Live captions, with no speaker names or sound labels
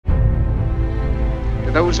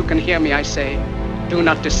To those who can hear me, I say, do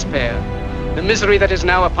not despair. The misery that is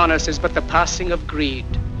now upon us is but the passing of greed,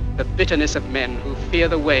 the bitterness of men who fear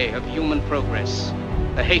the way of human progress.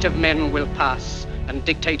 The hate of men will pass, and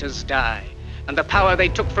dictators die, and the power they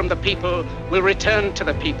took from the people will return to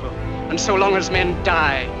the people. And so long as men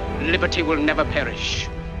die, liberty will never perish.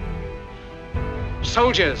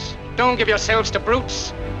 Soldiers, don't give yourselves to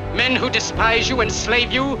brutes. Men who despise you,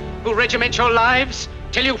 enslave you, who regiment your lives,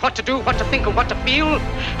 tell you what to do, what to think, and what to feel,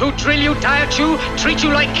 who drill you, diet you, treat you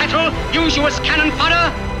like cattle, use you as cannon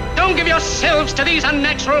fodder. Don't give yourselves to these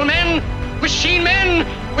unnatural men, machine men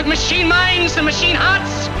with machine minds and machine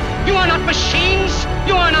hearts. You are not machines,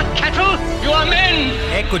 you are not cattle, you are men.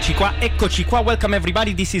 Eccoci qua. Welcome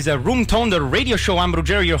everybody. This is a Room Tone, the radio show. I'm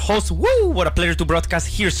Ruggero, your host. Woo! What a pleasure to broadcast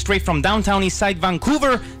here straight from downtown Eastside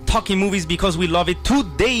Vancouver, talking movies because we love it.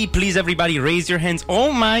 Today, please everybody raise your hands.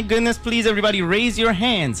 Oh my goodness, please everybody raise your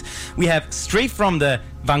hands. We have straight from the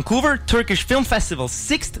Vancouver Turkish Film Festival,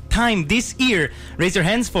 6th time this year. Raise your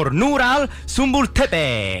hands for Nural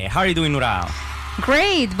Sumbultepe. How are you doing, Nural?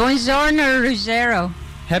 Great. Buongiorno, Ruggero.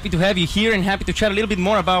 Happy to have you here and happy to chat a little bit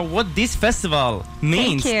more about what this festival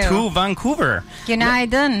means to Vancouver.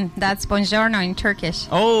 Günaydın. That's buongiorno in Turkish.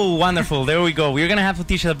 Oh, wonderful. There we go. We're going to have to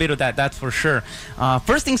teach a bit of that, that's for sure.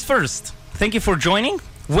 First things first, thank you for joining.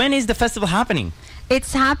 When is the festival happening? It's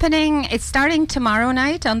starting tomorrow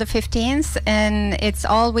night on the 15th, and it's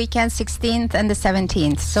all weekend, 16th and the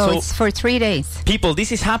 17th. So it's for 3 days. People,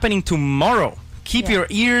 this is happening tomorrow. Keep your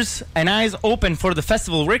ears and eyes open for the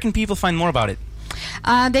festival. Where can people find more about it?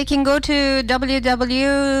 They can go to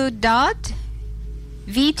www.vtff.ca.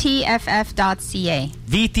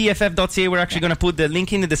 VTFF.ca. We're actually going to put the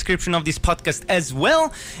link in the description of this podcast as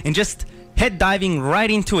well. And just head diving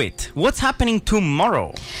right into it. What's happening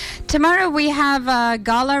tomorrow? Tomorrow we have a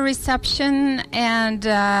gala reception and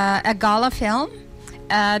a gala film.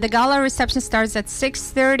 The gala reception starts at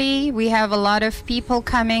 6:30. We have a lot of people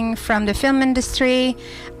coming from the film industry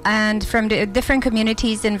and from the different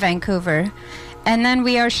communities in Vancouver. And then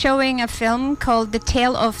we are showing a film called The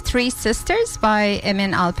Tale of Three Sisters by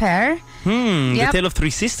Emin Alper. The Tale of Three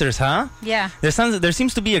Sisters, huh? Yeah. There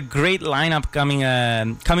seems to be a great lineup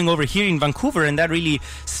coming over here in Vancouver, and that really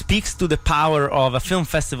speaks to the power of a film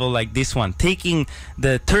festival like this one, taking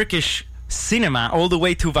the Turkish cinema all the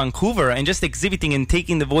way to Vancouver and just exhibiting and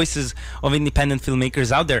taking the voices of independent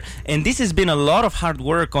filmmakers out there. And this has been a lot of hard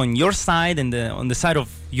work on your side and on the side of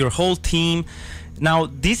your whole team. Now,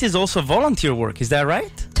 this is also volunteer work, is that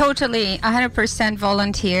right? Totally, 100%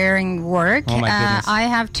 volunteering work. Oh my goodness. I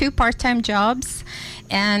have 2 part-time jobs,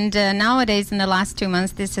 and nowadays, in the last 2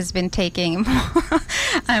 months, this has been taking,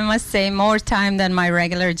 I must say, more time than my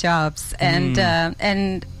regular jobs. And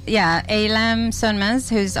Eylem Sönmez,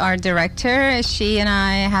 who's our director, she and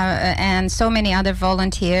I have, and so many other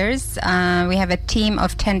volunteers. We have a team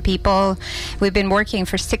of 10 people. We've been working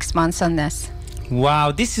for 6 months on this.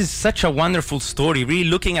 Wow, this is such a wonderful story, really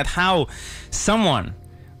looking at how someone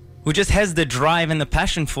who just has the drive and the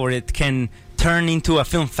passion for it can turn into a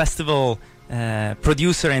film festival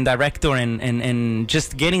producer and director and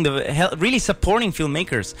just getting really supporting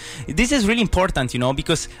filmmakers. This is really important,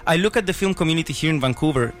 because I look at the film community here in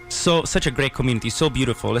Vancouver, such a great community, so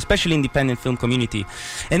beautiful, especially independent film community.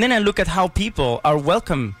 And then I look at how people are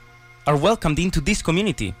welcomed into this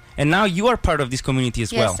community. And now you are part of this community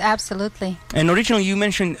as well. Yes, absolutely. And originally you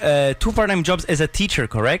mentioned 2 part-time jobs as a teacher,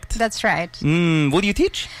 correct? That's right. What do you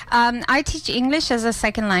teach? I teach English as a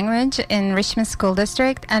second language in Richmond School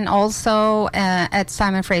District and also at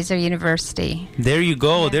Simon Fraser University. There you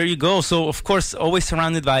go, there you go. So, of course, always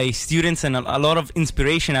surrounded by students and a lot of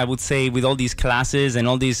inspiration, I would say, with all these classes and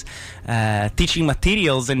all these teaching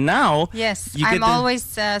materials. And now... Yes, I'm always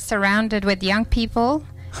surrounded with young people.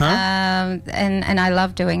 And I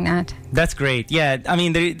love doing that. That's great. Yeah, I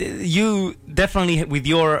mean, you definitely, with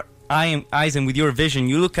your eyes and with your vision,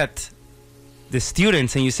 you look at the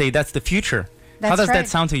students and you say, that's the future. How does that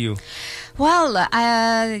sound to you? Well,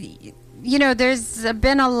 there's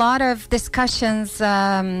been a lot of discussions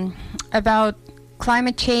about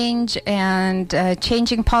climate change and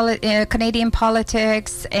changing Canadian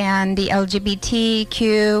politics and the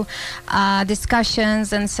LGBTQ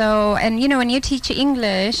discussions. And when you teach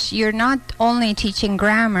English, you're not only teaching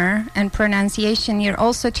grammar and pronunciation, you're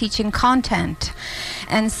also teaching content.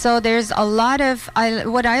 And so there's a lot of,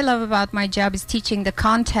 what I love about my job is teaching the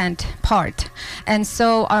content part. And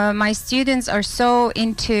so my students are so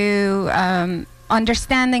into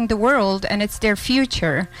understanding the world, and it's their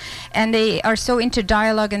future, and they are so into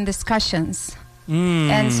dialogue and discussions.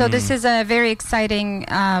 And so this is a very exciting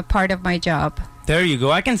part of my job. There you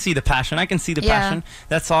go. I can see the passion. Passion.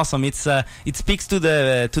 That's awesome. It speaks to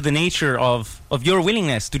the nature of your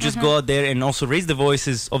willingness to just go out there and also raise the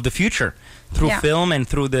voices of the future through film and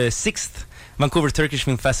through the 6th Vancouver Turkish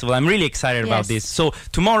Film Festival. I'm really excited about this. So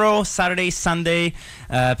tomorrow, Saturday, Sunday,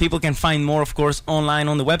 people can find more, of course, online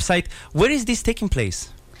on the website. Where is this taking place?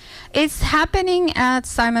 It's happening at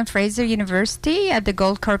Simon Fraser University at the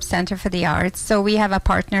Goldcorp Center for the Arts. So we have a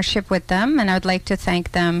partnership with them, and I would like to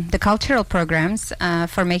thank them, the cultural programs,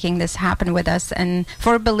 for making this happen with us and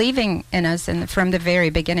for believing in us from the very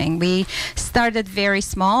beginning. We started very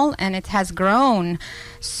small, and it has grown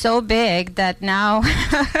so big that now,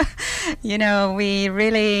 we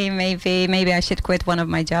really maybe I should quit one of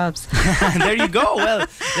my jobs. There you go. Well,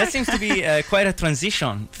 that seems to be quite a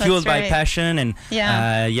transition, fueled by passion, and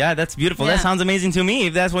that's beautiful. That sounds amazing to me.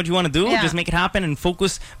 If that's what you want to do, just make it happen and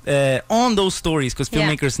focus on those stories, because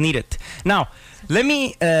filmmakers need it. Now, let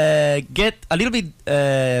me get a little bit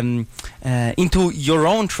into your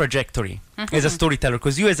own trajectory as a storyteller,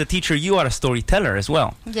 because you as a teacher, you are a storyteller as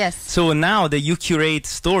well. Yes. So now that you curate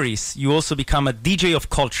stories, you also become a DJ of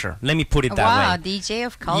culture. Let me put it that way. Wow, DJ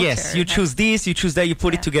of culture. Yes, you choose this, you choose that, you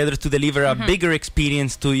put it together to deliver a bigger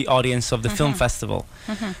experience to the audience of the film festival.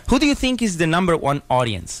 Who do you think is the number one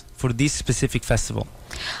audience for this specific festival?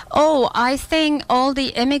 Oh, I think all the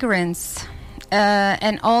immigrants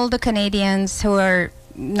and all the Canadians who are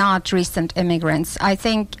not recent immigrants. I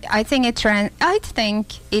think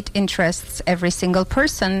it interests every single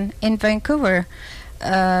person in Vancouver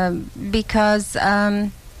because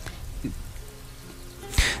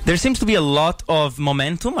there seems to be a lot of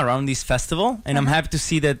momentum around this festival, and I'm happy to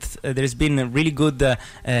see that there's been a really good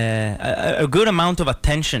a good amount of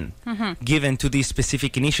attention given to this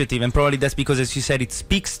specific initiative, and probably that's because, as you said, it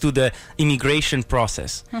speaks to the immigration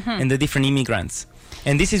process and the different immigrants.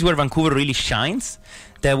 And this is where Vancouver really shines,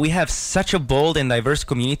 that we have such a bold and diverse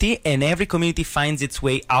community, and every community finds its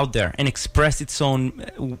way out there and express its own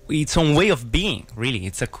way of being. Really,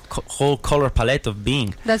 it's a whole color palette of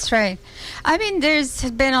being. That's right. I mean, there's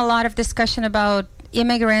been a lot of discussion about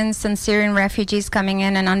immigrants and Syrian refugees coming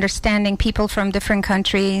in and understanding people from different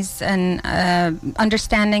countries and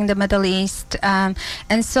understanding the Middle East. And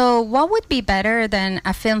so what would be better than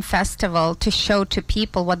a film festival to show to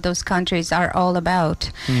people what those countries are all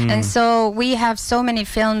about? And so we have so many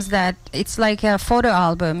films that it's like a photo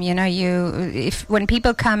album. When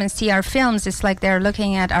people come and see our films, it's like they're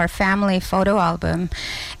looking at our family photo album.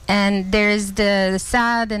 And there's the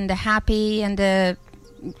sad and the happy and the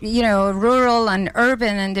rural and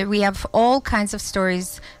urban, and we have all kinds of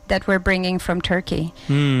stories that we're bringing from Turkey.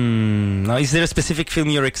 Now, is there a specific film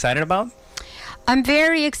you're excited about? I'm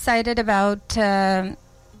very excited about, 2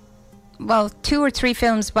 or 3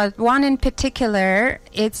 films, but one in particular,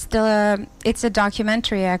 it's a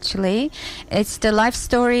documentary actually. It's the life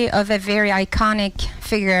story of a very iconic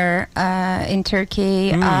figure in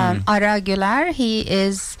Turkey, Ara Güler.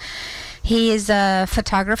 He is a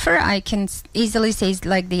photographer. I can easily say he's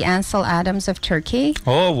like the Ansel Adams of Turkey.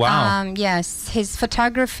 Oh, wow. Yes, his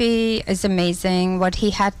photography is amazing. What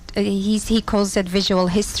he calls it visual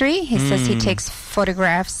history. He says he takes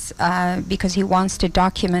photographs because he wants to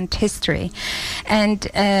document history. And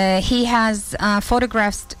he has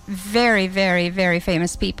photographed very, very, very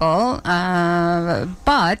famous people.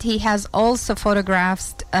 But he has also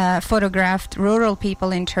photographed rural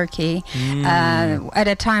people in Turkey at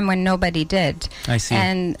a time when nobody did. I see.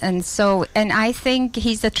 And I think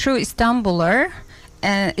he's a true Istanbulite.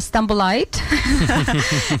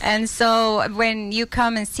 And so when you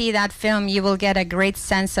come and see that film, you will get a great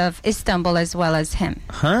sense of Istanbul as well as him.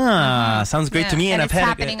 Sounds great to me. And it's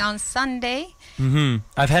happening on Sunday.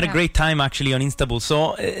 I've had a great time actually on Istanbul.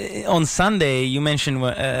 So on Sunday, you mentioned,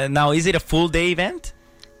 now is it a full day event?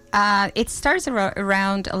 It starts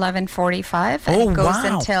around 11:45 and it goes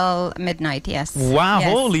until midnight. Yes. Wow!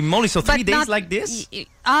 Yes. Holy moly! So 3 days like this?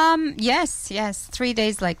 Yes. 3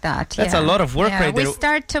 days like that. That's a lot of work right there. We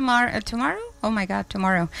start tomorrow. Oh my God!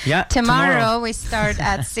 Tomorrow. Yeah. Tomorrow we start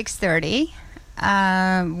at 6:30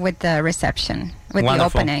 with the reception. With the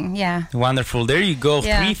opening, Wonderful. There you go.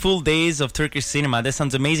 3 full days of Turkish cinema. That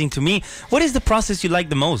sounds amazing to me. What is the process you like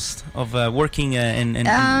the most of working and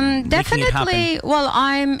definitely, making it happen? Well,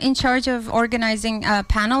 I'm in charge of organizing a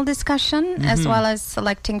panel discussion as well as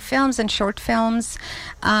selecting films and short films.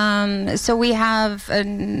 So we have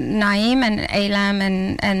Naim and Eylem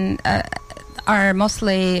and are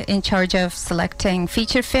mostly in charge of selecting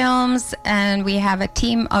feature films, and we have a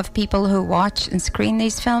team of people who watch and screen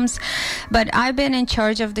these films. But I've been in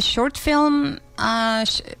charge of the short film.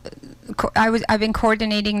 I've been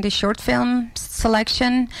coordinating the short film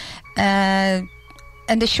selection.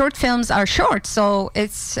 and the short films are short, so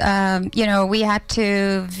it's we had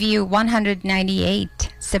to view 198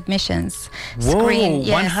 submissions. Whoa, Screen,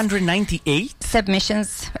 yes. 198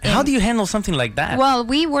 submissions. How do you handle something like that? Well,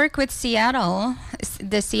 we work with Seattle,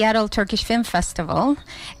 the Seattle Turkish Film Festival,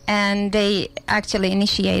 and they actually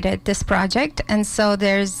initiated this project. And so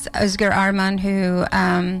there's Özgür Arman, who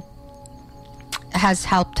has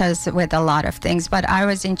helped us with a lot of things, but I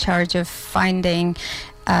was in charge of finding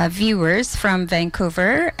viewers from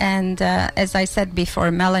Vancouver, and as I said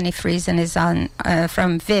before, Melanie Friesen is on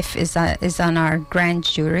from VIF is on our grand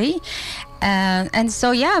jury, and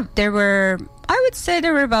so I would say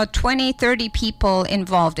there were about 20-30 people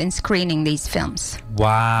involved in screening these films.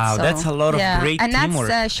 Wow, So, that's a lot of great and teamwork.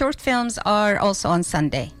 that's short films are also on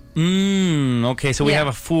Sunday. Okay, so we Yeah. have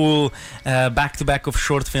a full back-to-back of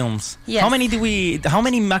short films. Yes. How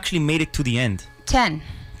many actually made it to the end? 10.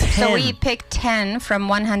 So we picked 10 from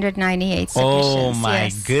 198 submissions. Oh my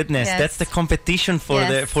Yes. goodness, Yes. that's the competition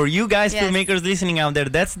Yes. for you guys, Yes. filmmakers listening out there.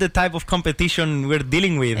 That's the type of competition we're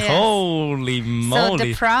dealing with. Yes. Holy So moly.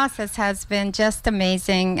 the process has been just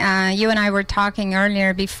amazing. You and I were talking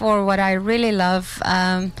earlier before. What I really love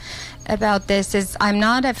about this is I'm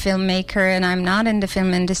not a filmmaker and I'm not in the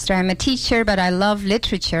film industry. I'm a teacher, but I love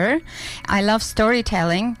literature. I love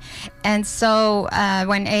storytelling. And so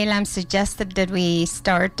when ALAM suggested that we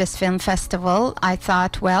start this film festival, I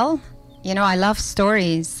thought, well, I love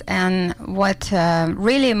stories. And what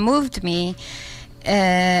really moved me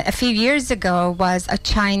a few years ago was a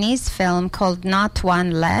Chinese film called Not One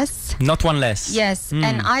Less. Not One Less. Yes,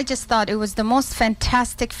 and I just thought it was the most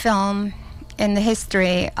fantastic film in the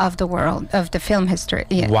history of the world, of the film history.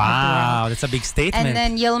 Yeah, of the Wow, world. that's a big statement. And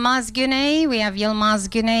then Yilmaz Güney, we have Yilmaz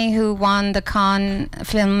Güney, who won the Cannes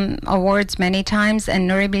Film Awards many times, and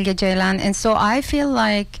Nuri Bilge Ceylan. And so I feel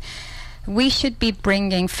like we should be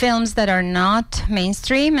bringing films that are not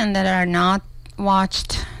mainstream and that are not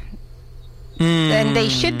watched. And they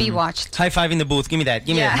should be watched. High five in the booth. Give me that.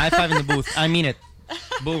 Give me Yeah. that. High five in the booth. I mean it.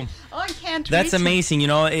 Boom. Oh, I can't That's amazing.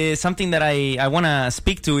 Something that I want to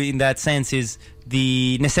speak to in that sense is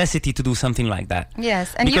the necessity to do something like that.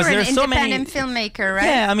 Yes, and Because you're an there's so many- independent filmmaker, right?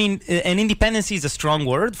 Yeah, I mean, and independency is a strong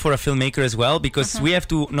word for a filmmaker as well, because we have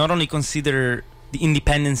to not only consider the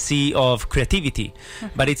independency of creativity,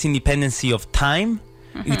 but it's independency of time,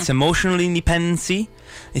 it's emotional independency,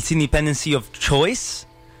 it's independency of choice.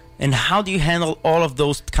 And how do you handle all of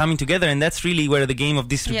those coming together? And that's really where the game of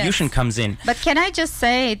distribution Yes. comes in. But can I just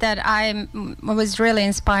say that I was really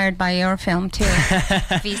inspired by your film too,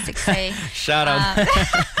 V6A. Shout out.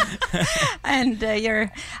 And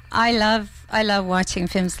I love watching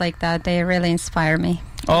films like that. They really inspire me.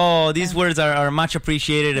 Oh, these words are much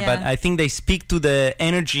appreciated, Yeah. but I think they speak to the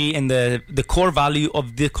energy and the core value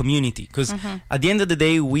of the community. Because at the end of the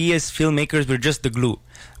day, we as filmmakers, we're just the glue.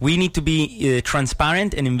 We need to be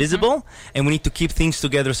transparent and invisible, and we need to keep things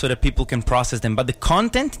together so that people can process them. But the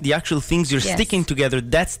content, the actual things you're Yes. sticking together,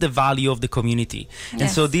 that's the value of the community. And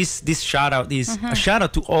Yes. so this shout out is a shout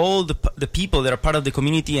out to all the people that are part of the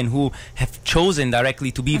community and who have chosen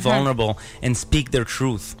directly to be vulnerable and speak their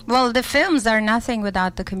truth. Well, the films are nothing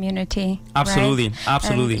without the community. Absolutely, right?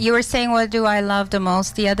 absolutely. And you were saying, what do I love the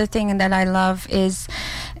most? The other thing that I love is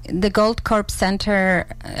the Goldcorp Center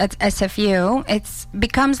at SFU. It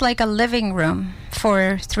becomes like a living room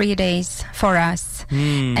for 3 days for us.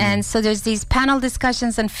 And so there's these panel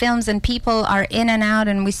discussions and films, and people are in and out,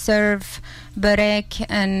 and we serve börek,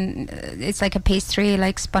 and it's like a pastry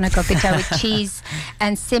like spanakopita with cheese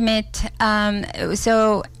and simit.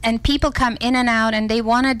 And people come in and out, and they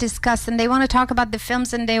want to discuss, and they want to talk about the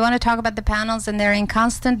films, and they want to talk about the panels, and they're in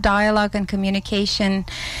constant dialogue and communication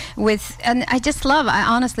with, and I just love,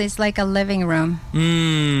 honestly, it's like a living room.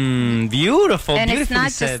 Beautiful, And it's beautifully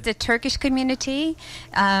not said. just the Turkish community.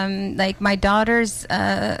 Like my daughter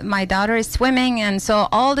is swimming, and so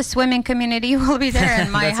all the swimming community will be there,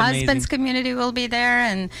 and my That's husband's amazing. community will be there,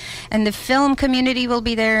 and the film community will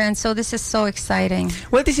be there, and so this is so exciting.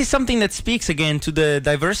 Well, this is something that speaks again to the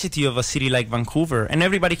diversity of a city like Vancouver and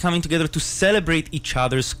everybody coming together to celebrate each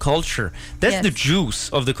other's culture. That's Yes. the juice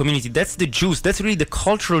of the community. That's the juice. That's really the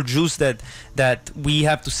cultural juice that we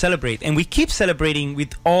have to celebrate. And we keep celebrating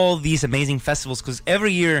with all these amazing festivals because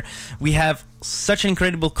every year we have such an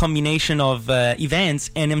incredible combination of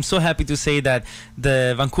events, and I'm so happy to say that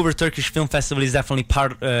the Vancouver Turkish Film Festival is definitely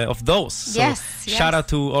part of those. So Yes, shout yes. out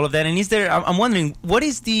to all of that. And is there, I'm wondering, what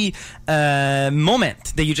is the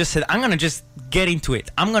moment that you just said, I'm going to just get into it.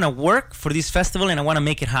 I'm going to work for this festival and I want to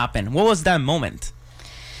make it happen. What was that moment?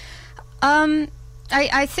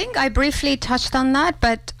 I think I briefly touched on that,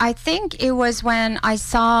 but I think it was when I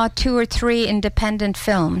saw 2 or 3 independent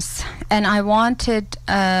films, and I wanted,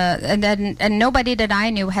 and nobody that I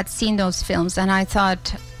knew had seen those films, and I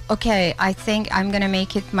thought, okay, I think I'm going to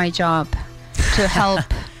make it my job to help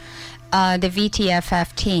the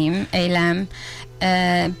VTFF team, ALAM,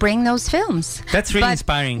 bring those films. That's really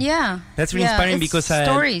inspiring. Yeah. That's really inspiring because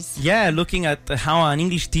stories. Looking at how an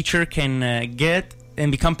English teacher can get and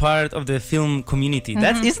become part of the film community.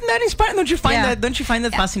 Isn't that inspiring? Don't you find that? Don't you find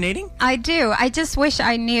that fascinating? I do. I just wish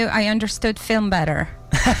I understood film better.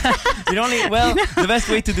 The best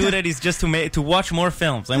way to do that is just to watch more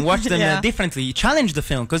films and watch them differently. Challenge the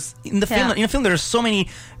film, because in a film there are so many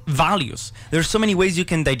values. There are so many ways you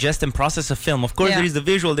can digest and process a film. Of course, there is the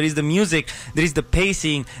visual, there is the music, there is the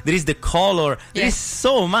pacing, there is the color. There is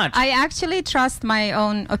so much. I actually trust my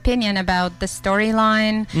own opinion about the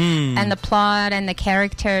storyline and the plot and the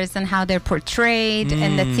characters and how they're portrayed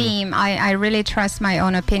and the theme. I really trust my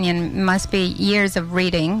own opinion. It must be years of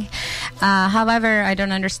reading. However, I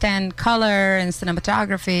don't understand color and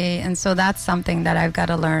cinematography, and so that's something that I've got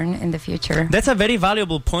to learn in the future. That's a very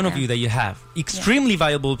valuable point of view that you have. Extremely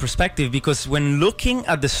valuable perspective, because when looking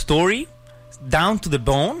at the story down to the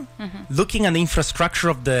bone, looking at the infrastructure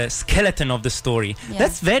of the skeleton of the story,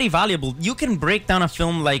 that's very valuable. You can break down a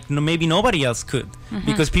film like maybe nobody else could,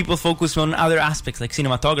 because people focus on other aspects like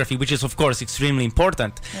cinematography, which is of course extremely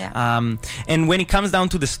important. And when it comes down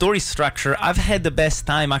to the story structure, I've had the best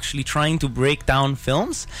time actually trying to break down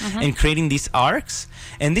films and creating these arcs.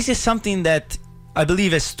 And this is something that I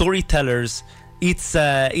believe as storytellers,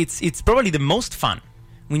 it's probably the most fun,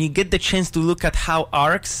 when you get the chance to look at how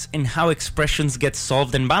arcs and how expressions get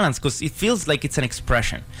solved and balanced, because it feels like it's an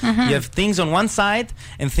expression. You have things on one side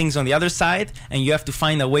and things on the other side, and you have to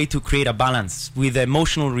find a way to create a balance with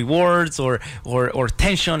emotional rewards or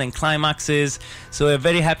tension and climaxes. So I'm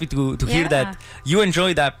very happy to hear that you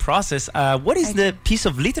enjoy that process. What is the piece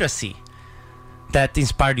of literacy that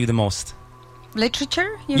inspired you the most?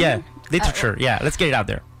 Literature? You mean? Literature. Let's get it out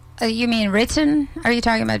there. You mean written? Are you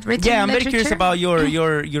talking about written literature? Yeah, I'm very curious about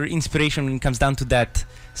your inspiration when it comes down to that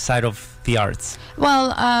side of the arts.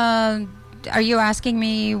 Well, are you asking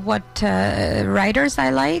me what writers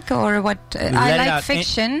I like, or what? I like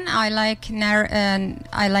fiction. I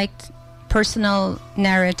like personal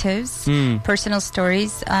narratives, personal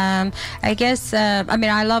stories. I guess. I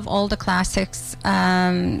mean, I love all the classics.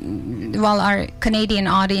 Well, our Canadian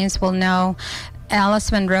audience will know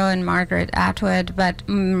Alice Munro and Margaret Atwood, but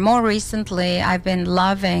more recently I've been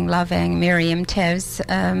loving Miriam Toews,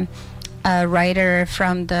 a writer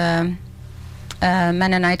from the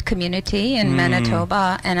Mennonite community in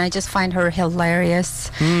Manitoba, and I just find her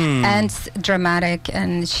hilarious and dramatic,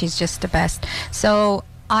 and she's just the best. So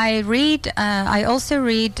I also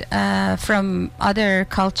read from other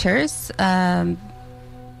cultures,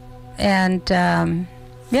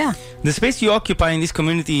 the space you occupy in this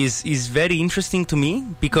community is very interesting to me,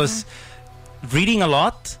 because reading a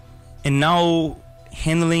lot and now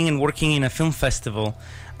handling and working in a film festival,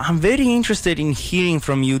 I'm very interested in hearing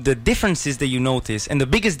from you the differences that you notice, and the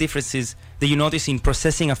biggest differences that you notice in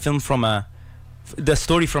processing a film the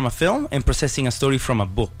story from a film and processing a story from a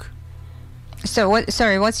book. So,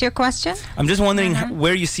 what's your question? I'm just wondering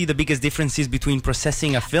where you see the biggest differences between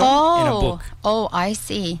processing a film and a book. Oh, I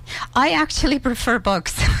see. I actually prefer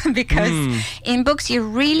books because in books you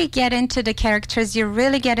really get into the characters, you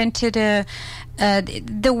really get into the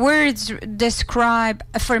words describe,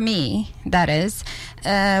 for me, that is,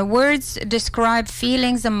 words describe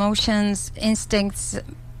feelings, emotions, instincts,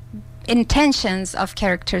 intentions of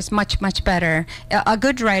characters much better. A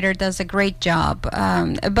good writer does a great job,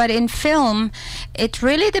 but in film it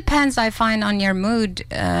really depends, I find, on your mood,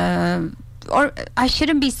 or I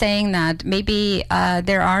shouldn't be saying that. Maybe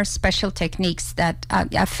there are special techniques that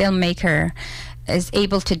a filmmaker is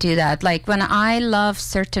able to do that. Like when I love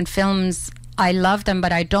certain films, I love them,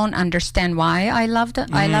 but I don't understand why I love them.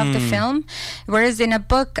 I love the film, whereas in a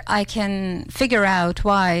book I can figure out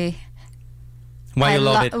why I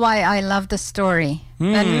love the story.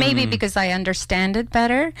 And maybe because I understand it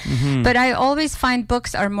better. But I always find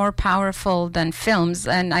books are more powerful than films.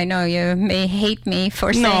 And I know you may hate me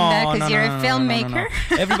for saying that, because you're a filmmaker.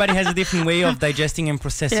 No. Everybody has a different way of digesting and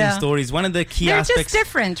processing stories. One of the key aspects... They're just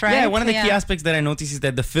different, right? Yeah, one of the key aspects that I notice is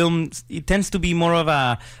that the film, it tends to be more of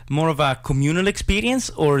a communal experience,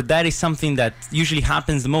 or that is something that usually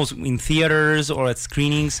happens the most in theaters or at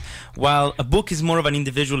screenings, while a book is more of an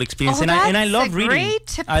individual experience. Oh, and I love reading.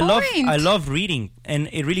 Great point. I love reading. and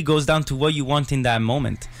it really goes down to what you want in that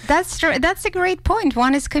moment. That's true. That's a great point.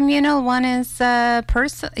 One is communal, one is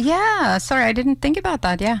personal. Yeah, sorry, I didn't think about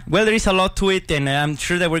that. Yeah. Well, there is a lot to it, and I'm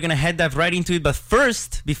sure that we're going to head dive right into it. But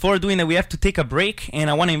first, before doing that, we have to take a break, and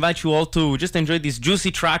I want to invite you all to just enjoy this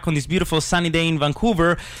juicy track on this beautiful sunny day in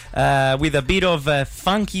Vancouver with a bit of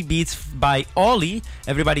funky beats by Ollie.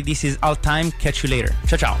 Everybody, this is All Time. Catch you later.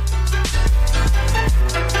 Ciao, ciao.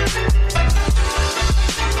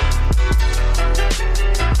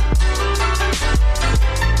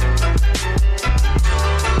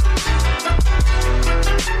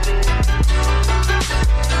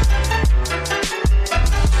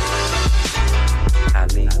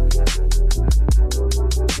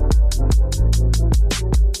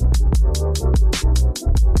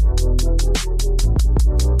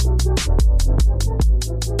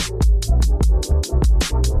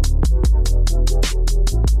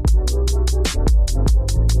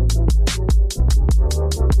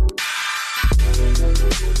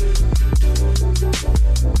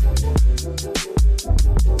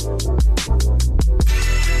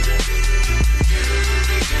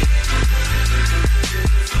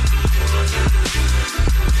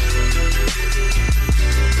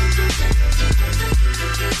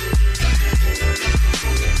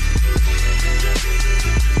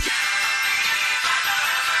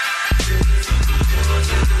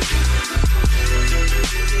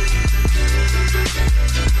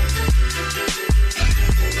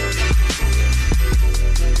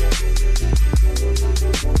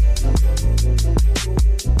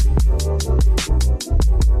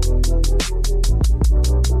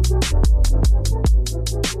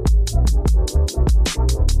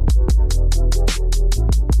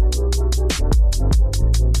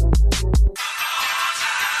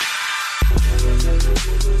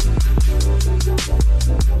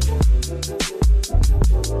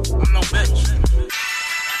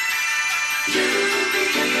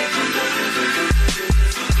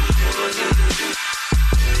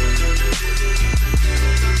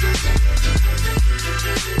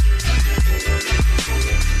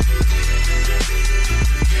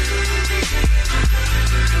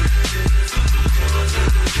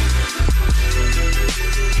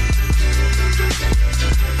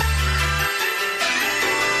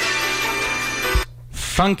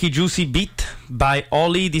 Funky juicy beat by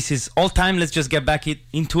Ollie. This is All Time. Let's just get back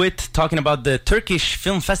into it, talking about the Turkish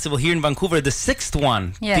Film Festival here in Vancouver, the 6th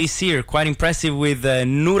one this year. Quite impressive with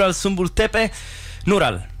Nural Sumbultepe.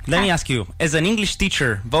 Nural, let me ask you, as an English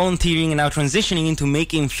teacher, volunteering and now transitioning into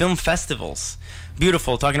making film festivals,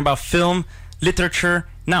 beautiful, talking about film, literature.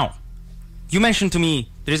 Now, you mentioned to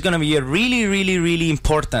me there's going to be a really, really, really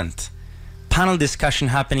important panel discussion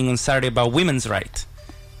happening on Saturday about women's rights.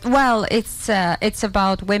 Well, it's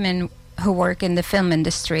about women who work in the film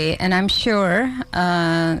industry, and I'm sure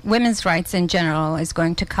women's rights in general is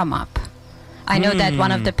going to come up. I know that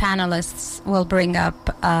one of the panelists will bring up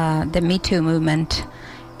the Me Too movement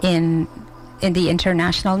in the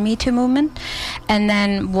international Me Too movement, and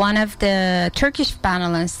then one of the Turkish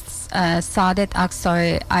panelists, Saadet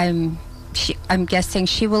Aksoy, I'm guessing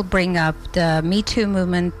she will bring up the Me Too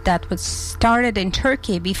movement that was started in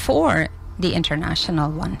Turkey before the international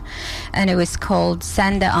one, and it was called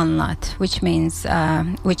Sen de Anlat, which means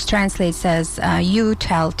which translates as you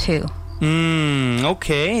tell too.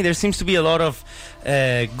 Okay, there seems to be a lot of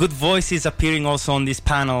good voices appearing also on this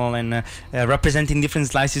panel and representing different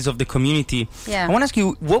slices of the community. I want to ask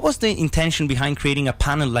you, what was the intention behind creating a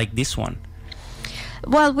panel like this one?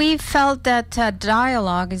 Well, we felt that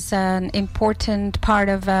dialogue is an important part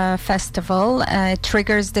of a festival. It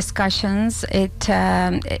triggers discussions.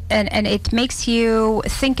 And it makes you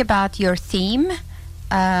think about your theme.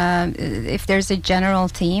 If there's a general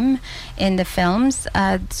theme in the films.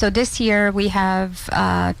 So this year we have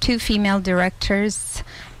 2 female directors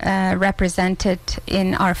represented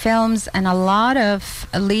in our films and a lot of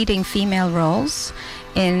leading female roles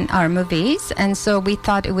in our movies, and so we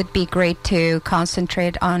thought it would be great to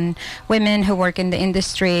concentrate on women who work in the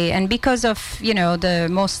industry, and because of the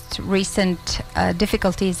most recent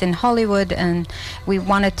difficulties in Hollywood, and we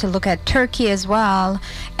wanted to look at Turkey as well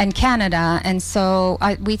and Canada, and so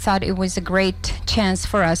we thought it was a great chance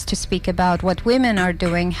for us to speak about what women are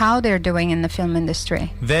doing, how they're doing in the film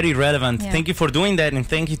industry. Very relevant. Thank you for doing that, and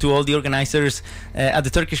thank you to all the organizers at the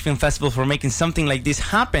Turkish Film Festival for making something like this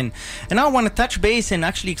happen. And now I want to touch base and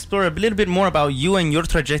actually explore a little bit more about you and your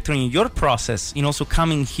trajectory and your process in also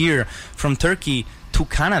coming here from Turkey to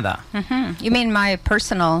Canada. You mean my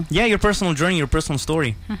personal? Yeah, your personal journey, your personal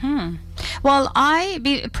story. Well,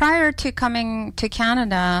 prior to coming to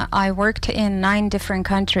Canada, I worked in 9 different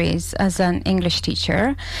countries as an English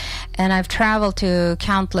teacher, and I've traveled to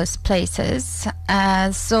countless places.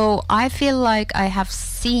 So I feel like I have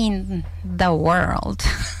seen the world.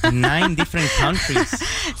 9 different countries.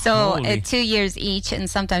 So Holy. 2 years each, and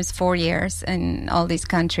sometimes 4 years in all these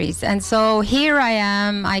countries. And so here I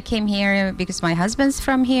am. I came here because my husband's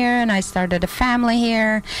from here, and I started a family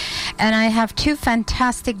here. And I have 2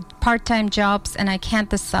 fantastic part-time jobs, and I can't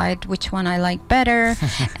decide which one I like better.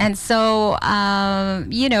 And so,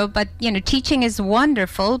 teaching is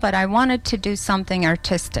wonderful, but I wanted to do something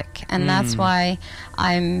artistic. And that's why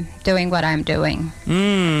I'm doing what I'm doing.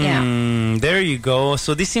 Yeah. There you go.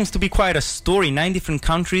 So this seems to be quite a story. 9 different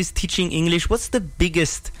countries, teaching English. What's the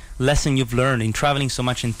biggest lesson you've learned in traveling so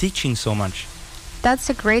much and teaching so much? That's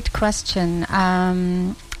a great question.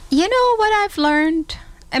 You know what I've learned?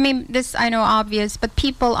 I mean, this I know obvious, but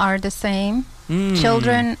people are the same.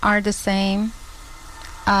 Children are the same.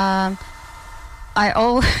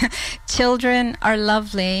 Children are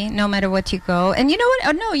lovely no matter what you go. And you know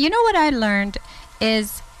what? You know what I learned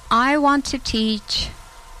is I want to teach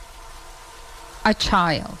a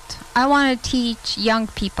child. I want to teach young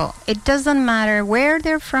people. It doesn't matter where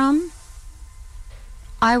they're from.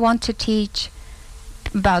 I want to teach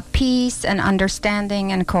about peace and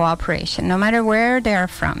understanding and cooperation, no matter where they're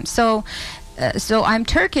from. So I'm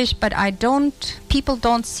Turkish, but people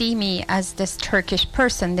don't see me as this Turkish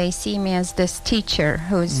person. They see me as this teacher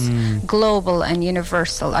who's global and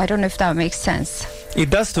universal. I don't know if that makes sense. It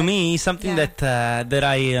does to me. Something that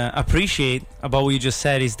I appreciate about what you just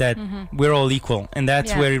said is that we're all equal, and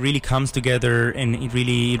that's where it really comes together, and it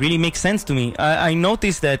really makes sense to me. I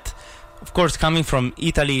noticed that, of course, coming from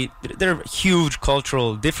Italy, there are huge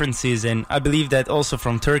cultural differences, and I believe that also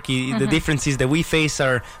from Turkey, the differences that we face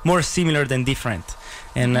are more similar than different.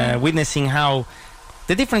 And witnessing how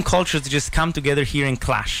the different cultures just come together here and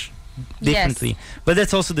clash differently. Yes. But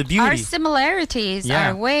that's also the beauty. Our similarities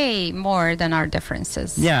are way more than our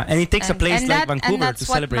differences. Yeah, and it takes a place like Vancouver to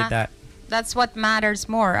celebrate that. That's what matters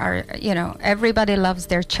more. Everybody loves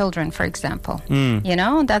their children, for example.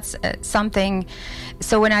 That's something.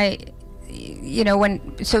 So when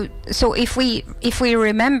if we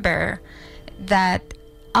remember that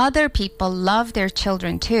other people love their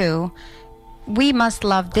children too, we must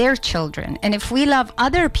love their children. And if we love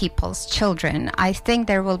other people's children, I think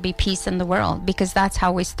there will be peace in the world, because that's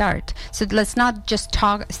how we start. So let's not just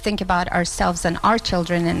think about ourselves and our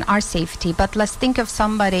children and our safety, but let's think of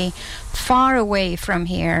somebody far away from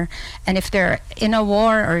here. And if they're in a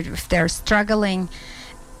war or if they're struggling,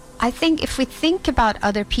 I think if we think about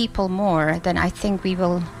other people more, then I think we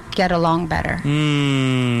will get along better.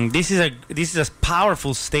 This is a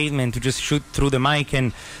powerful statement to just shoot through the mic,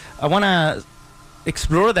 and I want to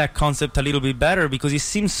explore that concept a little bit better, because it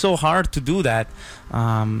seems so hard to do that.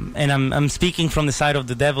 And I'm speaking from the side of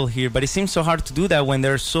the devil here, but it seems so hard to do that when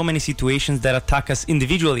there are so many situations that attack us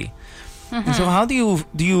individually. And so how do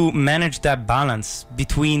you manage that balance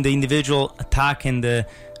between the individual attack and the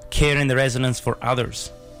care and the resonance for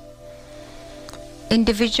others?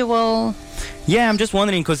 Individual. Yeah, I'm just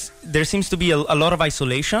wondering, because there seems to be a lot of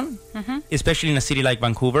isolation, especially in a city like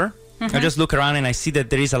Vancouver. I just look around and I see that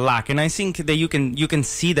there is a lack, and I think that you can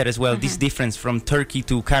see that as well, this difference from Turkey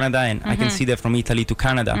to Canada, and I can see that from Italy to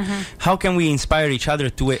Canada. How can we inspire each other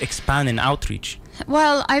to expand and outreach?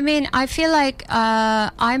 Well, I mean, I feel like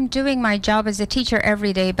I'm doing my job as a teacher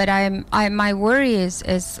every day, but my worry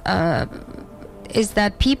is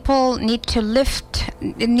that people need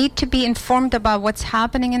to be informed about what's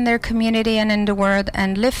happening in their community and in the world,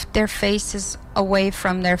 and lift their faces away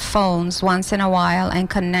from their phones once in a while and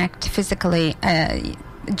connect physically,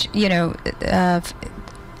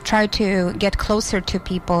 try to get closer to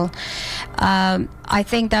people. I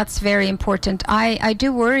think that's very important. I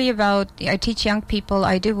do worry I teach young people,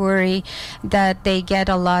 I do worry that they get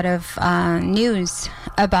a lot of news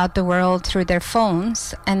about the world through their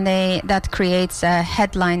phones, and that creates a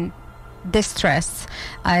headline distress.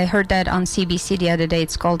 I heard that on CBC the other day.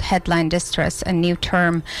 It's called headline distress, a new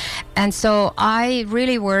term. And so I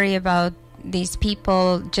really worry about these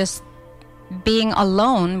people just being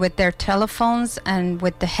alone with their telephones and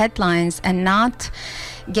with the headlines, and not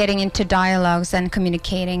getting into dialogues and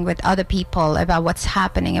communicating with other people about what's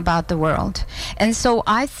happening about the world. And so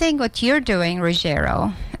I think what you're doing,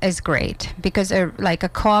 Ruggiero, is great, because like a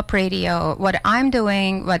co-op radio, what I'm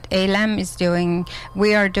doing, what ALM is doing,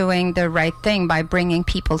 we are doing the right thing by bringing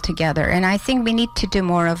people together. And I think we need to do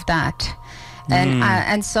more of that.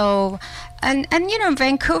 And so you know,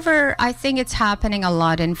 Vancouver, I think it's happening a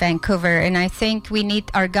lot in Vancouver, and I think we need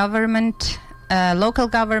our government, local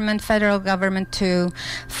government, federal government, to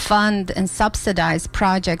fund and subsidize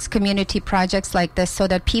projects, community projects like this, so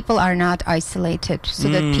that people are not isolated, so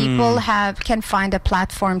that people can find a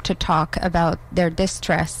platform to talk about their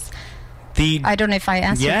distress. I don't know if I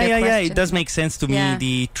answered your question. Yeah, it does make sense to me.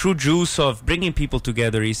 The true juice of bringing people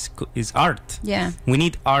together is art. Yeah. We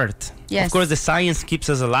need art. Yes. Of course, the science keeps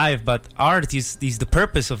us alive, but art is the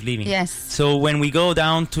purpose of living. Yes. So when we go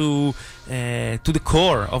down to the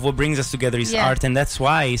core of what brings us together is art, and that's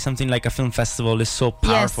why something like a film festival is so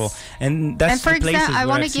powerful. Yes. And that's for the places example, I where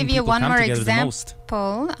want I've to seen give you people one come more together the most.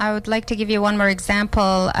 example. I would like to give you one more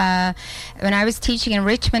example. When I was teaching in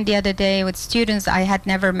Richmond the other day with students I had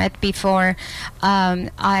never met before,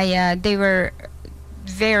 they were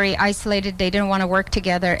very isolated. They didn't want to work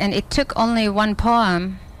together, and it took only one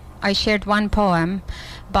poem. I shared one poem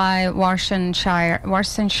by Worcestershire,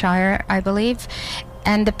 I believe.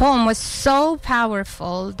 And the poem was so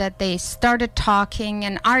powerful that they started talking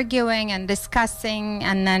and arguing and discussing,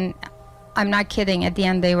 and then, I'm not kidding, at the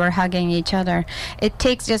end they were hugging each other. It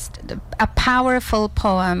takes just a powerful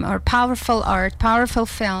poem or powerful art, powerful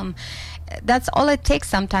film. That's all it takes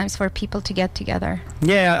sometimes for people to get together.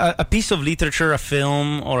 Yeah, a piece of literature, a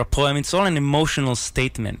film, or a poem, it's all an emotional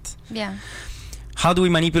statement. Yeah. How do we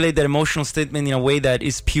manipulate that emotional statement in a way that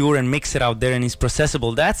is pure and mix it out there and is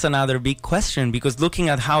processable? That's another big question, because looking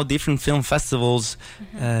at how different film festivals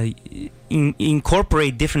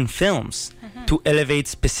incorporate different films to elevate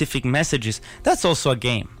specific messages, that's also a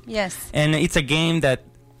game. Yes. And it's a game that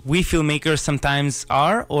we filmmakers sometimes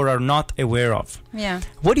are or are not aware of. Yeah.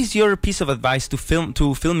 What is your piece of advice to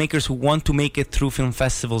filmmakers who want to make it through film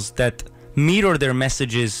festivals that mirror their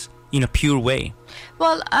messages in a pure way?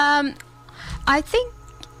 Well, I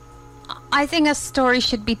think a story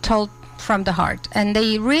should be told from the heart, and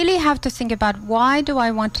they really have to think about, why do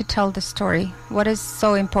I want to tell the story? What is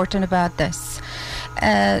so important about this?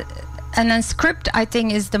 And then script, I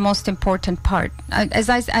think, is the most important part.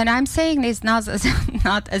 I'm saying this not as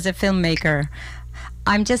a filmmaker.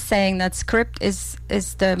 I'm just saying that script is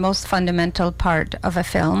the most fundamental part of a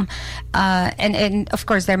film, and of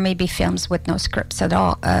course there may be films with no scripts at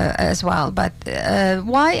all as well. But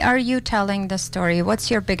why are you telling the story? What's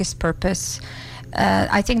your biggest purpose?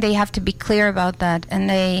 I think they have to be clear about that, and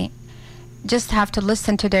they just have to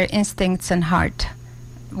listen to their instincts and heart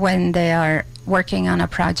when they are working on a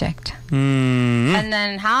project. And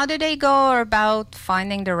then how do they go about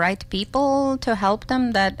finding the right people to help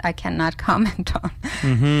them? That I cannot comment on.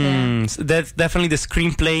 Yeah. So that's definitely the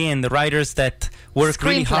screenplay and the writers that work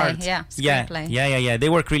really hard. Screenplay. Yeah. They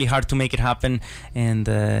work really hard to make it happen, and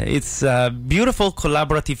it's a beautiful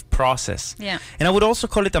collaborative process. Yeah. And I would also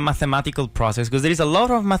call it a mathematical process, because there is a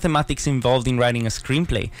lot of mathematics involved in writing a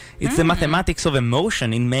screenplay. It's the mathematics of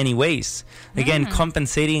emotion in many ways. Again,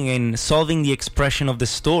 compensating and solving the expression of the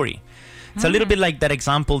story. It's a little bit like that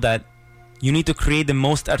example that you need to create the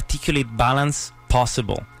most articulate balance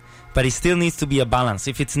possible, but it still needs to be a balance.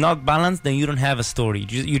 If it's not balanced, then you don't have a story.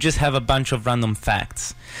 You just have a bunch of random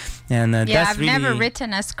facts. And that's I've never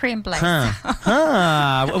written a screenplay.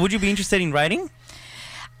 Would you be interested in writing?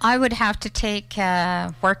 I would have to take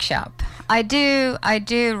a workshop. I do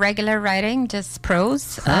regular writing, just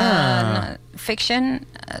prose, fiction,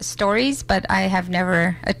 stories, but I have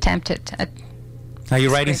never attempted. Are you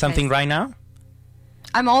writing something right now?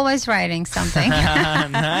 I'm always writing something.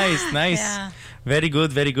 Nice. Yeah. Very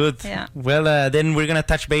good. Yeah. Well, then we're gonna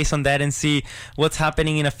touch base on that and see what's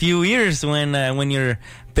happening in a few years when you're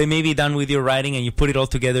maybe done with your writing and you put it all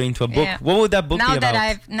together into a book. Yeah. What would that book be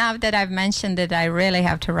about? Now that I've mentioned it, I really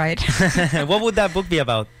have to write. What would that book be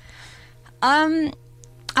about? I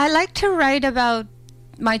like to write about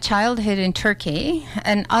my childhood in Turkey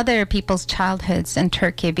and other people's childhoods in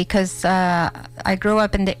Turkey, because I grew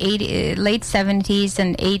up in the late 70s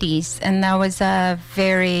and 80s, and that was a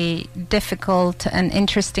very difficult and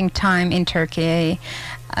interesting time in Turkey,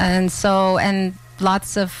 and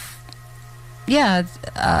lots of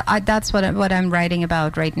that's what I'm writing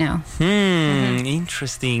about right now.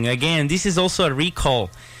 Interesting. Again, this is also a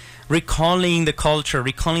recalling the culture,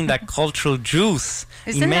 recalling that cultural juice.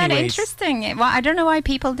 Isn't that interesting? Well, I don't know why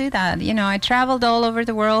people do that. You know, I traveled all over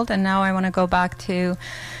the world, and now I want to go back to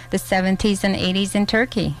the 70s and 80s in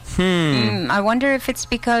Turkey. I wonder if it's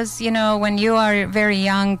because, you know, when you are very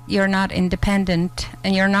young, you're not independent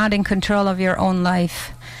and you're not in control of your own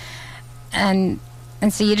life. And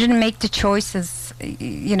so you didn't make the choices,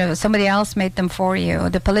 you know, somebody else made them for you.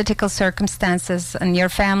 The political circumstances and your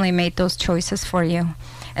family made those choices for you.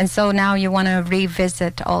 And so now you want to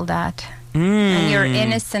revisit all that. And you're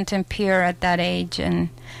innocent and pure at that age. And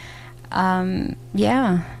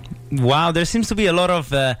yeah. Wow, there seems to be a lot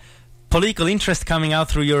of political interest coming out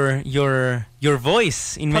through your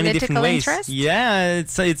voice in many different ways. Interest? Yeah,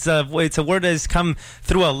 it's a word that has come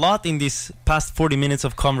through a lot in this past 40 minutes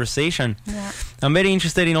of conversation. Yeah. I'm very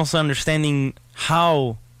interested in also understanding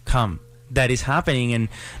how come that is happening, and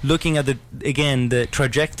looking at the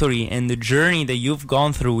trajectory and the journey that you've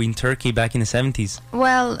gone through in Turkey back in the 70s.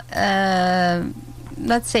 Well,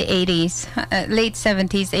 let's say 80s, late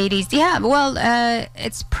 70s, 80s. Yeah, well,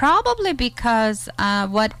 it's probably because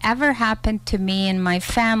whatever happened to me and my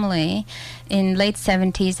family in late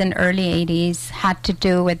 70s and early 80s had to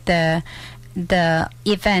do with the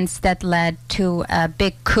events that led to a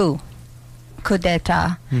big coup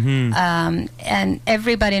d'etat. And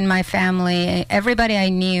everybody in my family, everybody I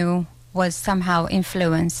knew was somehow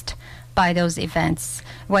influenced by those events,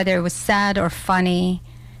 whether it was sad or funny,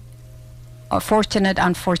 or fortunate,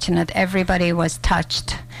 unfortunate, everybody was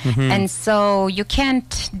touched. And so you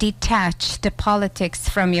can't detach the politics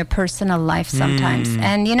from your personal life sometimes.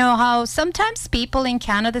 And you know how sometimes people in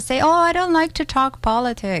Canada say, oh, I don't like to talk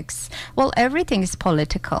politics. Well, everything is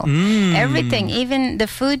political. Everything, even the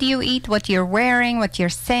food you eat, what you're wearing, what you're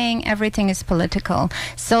saying, everything is political.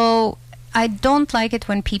 So I don't like it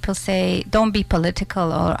when people say, don't be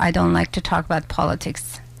political, or I don't like to talk about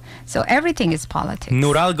politics. So everything is politics.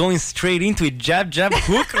 Nural going straight into it. Jab,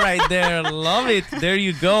 hook right there. Love it. There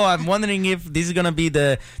you go. I'm wondering if this is going to be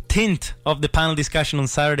the tint of the panel discussion on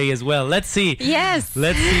Saturday as well. Let's see. Yes.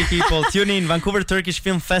 Let's see, people. Tune in. Vancouver Turkish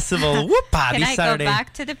Film Festival. Whoopa, Can this I Saturday. go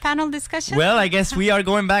back to the panel discussion? Well, I guess we are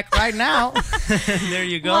going back right now. There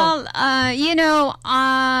you go. Well,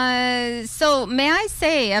 so may I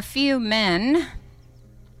say a few men,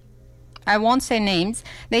 I won't say names,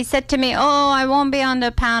 they said to me, oh, I won't be on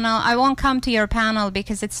the panel, I won't come to your panel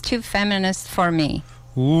because it's too feminist for me.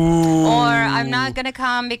 Ooh. Or I'm not going to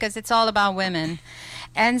come because it's all about women.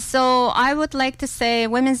 And so I would like to say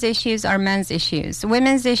women's issues are men's issues.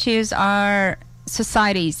 Women's issues are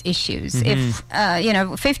society's issues. If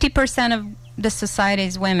 50% of the society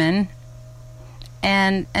is women,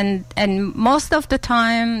 and most of the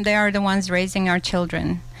time they are the ones raising our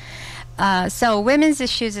children. So women's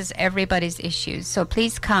issues is everybody's issues. So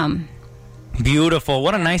please come. Beautiful.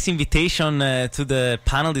 What a nice invitation to the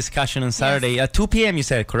panel discussion on Saturday. Yes. At 2 p.m. you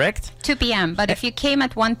said, correct? 2 p.m. But if you came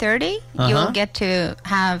at 1:30, you'll get to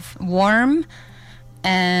have warm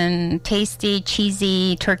and tasty,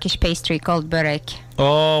 cheesy Turkish pastry called börek.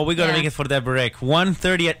 Oh, we got to make it for that börek.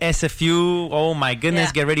 1:30 at SFU. Oh, my goodness.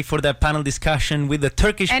 Yeah. Get ready for that panel discussion with the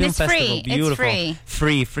Turkish Film Festival. Free. Beautiful. It's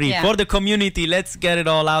Free. Yeah. For the community. Let's get it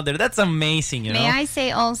all out there. That's amazing, you know. May I say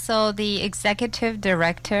also the executive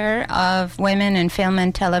director of Women in Film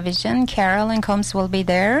and Television, Carolyn Combs, will be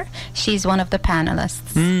there. She's one of the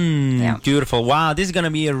panelists. Beautiful. Wow, this is going to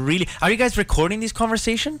be a really... Are you guys recording this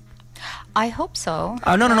conversation? I hope so.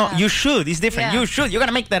 No. You should. It's different. Yeah. You should. You're going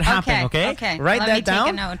to make that happen, okay? Write Let that me down.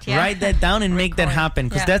 take a note, yeah. Write that down and make that happen,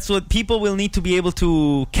 because that's what people will need to be able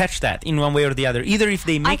to catch that in one way or the other, either if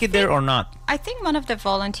they make it there or not. I think one of the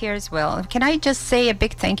volunteers will. Can I just say a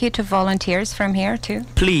big thank you to volunteers from here too?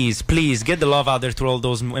 Please get the love out there to all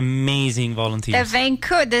those amazing volunteers.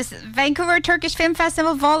 This Vancouver Turkish Film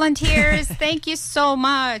Festival volunteers, thank you so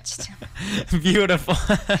much. Beautiful.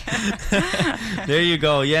 There you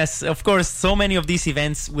go. Yes, of course, so many of these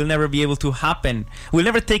events will never be able to happen, will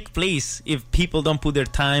never take place if people don't put their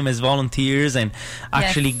time as volunteers and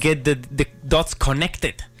actually get the dots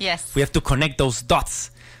connected. Yes. We have to connect those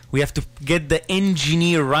dots. We have to get the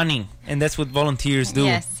engineer running, and that's what volunteers do.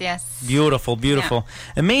 Yes. Beautiful. Yeah.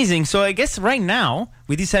 Amazing. So I guess right now,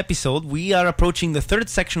 with this episode, we are approaching the third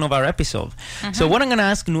section of our episode. So what I'm going to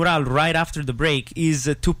ask Nural right after the break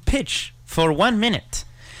is to pitch for 1 minute.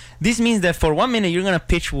 This means that for 1 minute, you're going to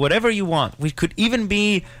pitch whatever you want. It could even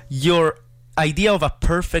be your idea of a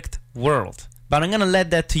perfect world. But I'm going to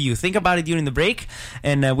let that to you. Think about it during the break,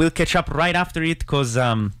 and we'll catch up right after it, because...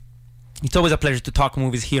 it's always a pleasure to talk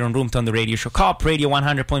movies here on Roomtone, the radio show. Co-op Radio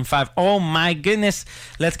 100.5. Oh my goodness.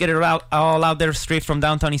 Let's get it all out there straight from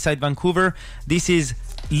downtown Eastside Vancouver. This is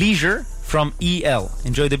Leisure from EL.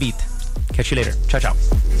 Enjoy the beat. Catch you later. Ciao, ciao.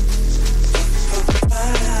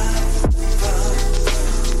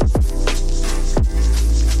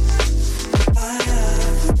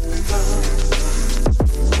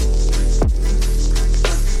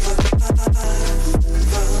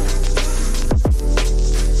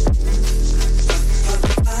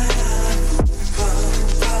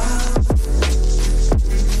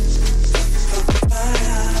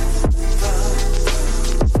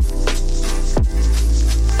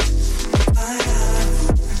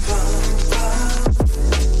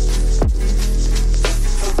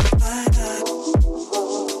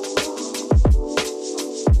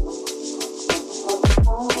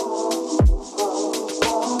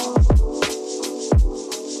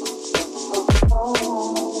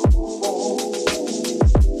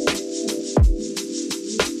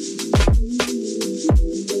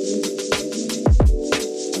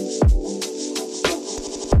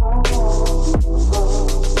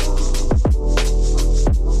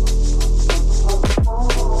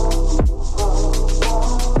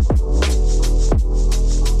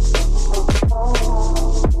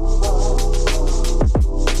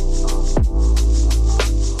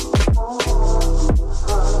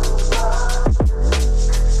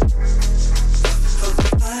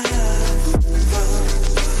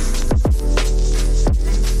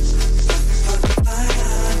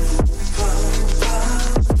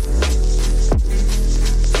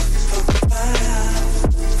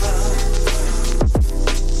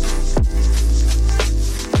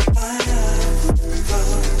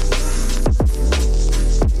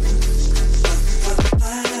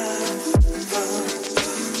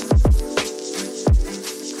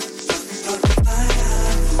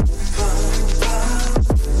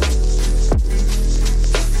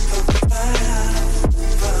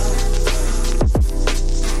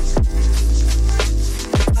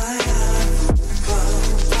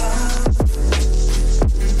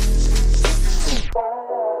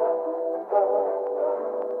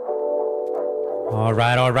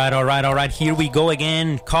 All right. Here we go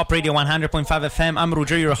again. Cop Radio 100.5 FM. I'm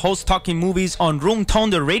Roger, your host, talking movies on Room Tone,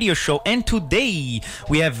 the radio show. And today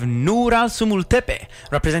we have Nural Sumultepe,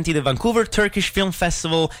 representing the Vancouver Turkish Film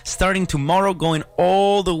Festival, starting tomorrow, going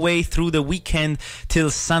all the way through the weekend till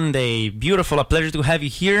Sunday. Beautiful. A pleasure to have you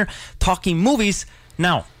here, talking movies.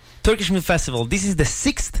 Now, Turkish Film Festival, this is the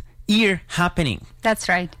 6th year happening. That's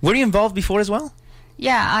right. Were you involved before as well?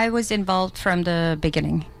 Yeah, I was involved from the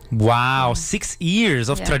beginning. Wow, 6 years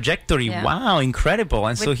of trajectory. Yeah. Wow, incredible.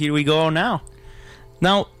 And so here we go now.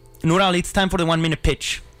 Now, Nural, it's time for the 1 minute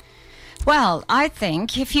pitch. Well, I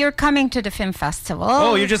think if you're coming to the film festival...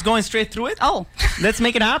 Oh, you're just going straight through it? Oh. Let's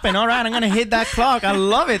make it happen. All right, I'm going to hit that clock. I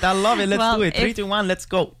love it. Let's do it. 3, 2, 1, let's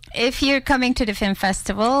go. If you're coming to the film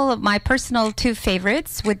festival, my personal 2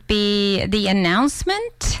 favorites would be The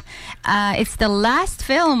Announcement. It's the last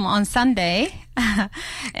film on Sunday.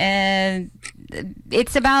 And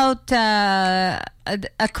it's about a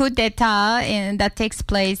coup d'etat that takes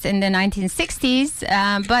place in the 1960s,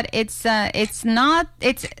 but it's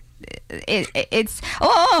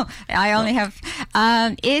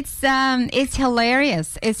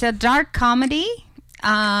hilarious. It's a dark comedy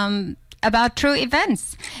about true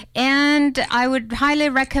events, and I would highly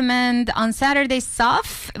recommend on Saturday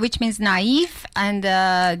Saf, which means naive, and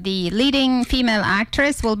the leading female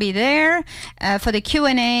actress will be there for the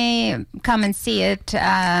Q&A. Come and see it. Do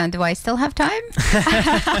I still have time?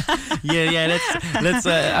 Yeah. Let's.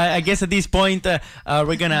 I guess at this point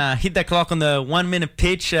we're gonna hit the clock on the 1 minute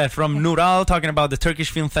pitch from Nural, talking about the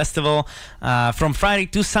Turkish Film Festival from Friday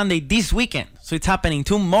to Sunday this weekend. So it's happening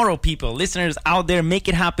tomorrow, people. Listeners out there, make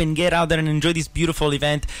it happen. Get out there and enjoy this beautiful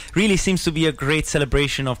event. Really seems to be a great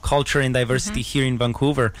celebration of culture and diversity here in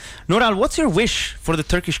Vancouver. Nural, what's your wish for the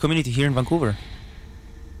Turkish community here in Vancouver?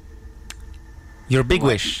 Your big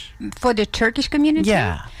wish. For the Turkish community?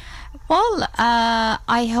 Yeah. Well,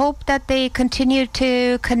 I hope that they continue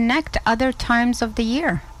to connect other times of the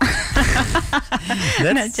year.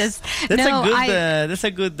 That's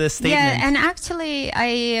a good statement. Yeah, and actually,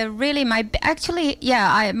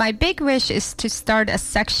 my big wish is to start a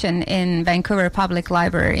section in Vancouver Public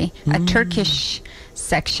Library, a Turkish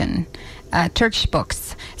section. Turkish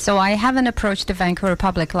books. So I haven't approached the Vancouver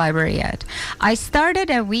Public Library yet. I started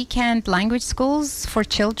a weekend language schools for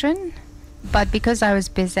children, but because I was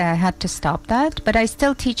busy, I had to stop that. But I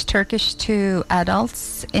still teach Turkish to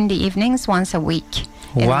adults in the evenings once a week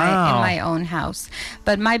in my own house.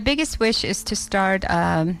 But my biggest wish is to start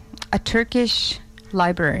a Turkish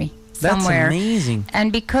library somewhere. That's amazing.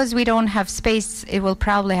 And because we don't have space, it will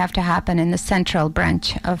probably have to happen in the central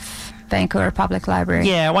branch of Vancouver Public Library.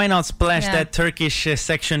 Yeah, why not splash that Turkish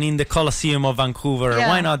section in the Coliseum of Vancouver? Yeah.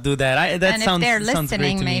 Why not do that? And if they're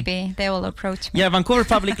listening, maybe they will approach me. Yeah, Vancouver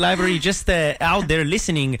Public Library, just out there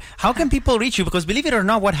listening. How can people reach you? Because believe it or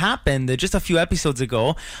not, what happened just a few episodes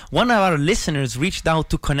ago, one of our listeners reached out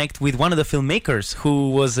to connect with one of the filmmakers who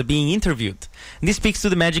was being interviewed. And this speaks to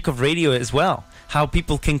the magic of radio as well. How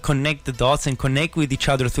people can connect the dots and connect with each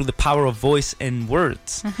other through the power of voice and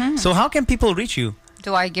words. So how can people reach you?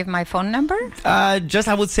 Do I give my phone number? I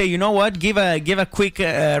would say, you know what? Give a quick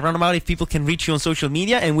roundabout if people can reach you on social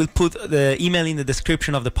media, and we'll put the email in the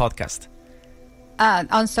description of the podcast.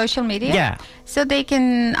 On social media? Yeah. So they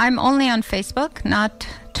can... I'm only on Facebook, not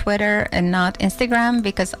Twitter and not Instagram,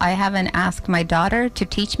 because I haven't asked my daughter to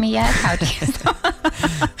teach me yet how to use them.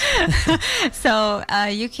 So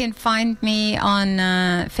you can find me on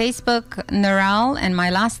Facebook, Nural, and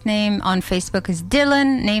my last name on Facebook is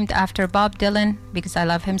Dylan, named after Bob Dylan, because I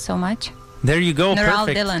love him so much. There you go. Nural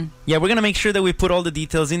Perfect. Dylan. Yeah, we're going to make sure that we put all the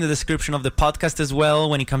details in the description of the podcast as well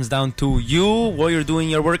when it comes down to you, what you're doing,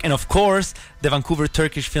 your work, and of course, the Vancouver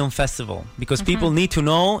Turkish Film Festival. Because people need to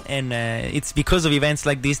know, and it's because of events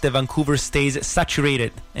like this that Vancouver stays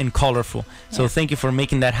saturated and colorful. So thank you for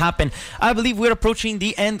making that happen. I believe we're approaching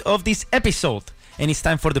the end of this episode, and it's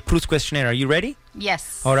time for the Proust Questionnaire. Are you ready?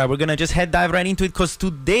 Yes. All right, we're going to just dive right into it, because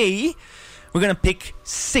today... we're going to pick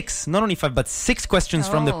 6, not only 5, but 6 questions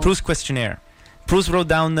from the Proust Questionnaire. Proust wrote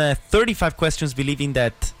down 35 questions, believing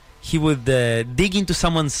that he would dig into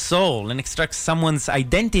someone's soul and extract someone's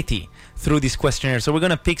identity through this questionnaire. So we're going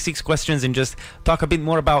to pick 6 questions and just talk a bit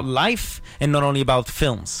more about life and not only about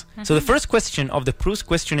films. So the first question of the Proust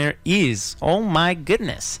Questionnaire is, oh my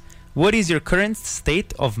goodness, what is your current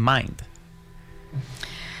state of mind?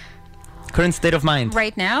 Current state of mind.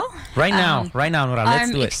 Right now? Right now, Nora.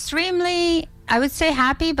 Let's do it. I'm extremely I would say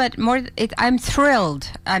happy, but I'm thrilled.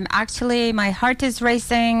 My heart is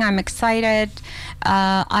racing. I'm excited.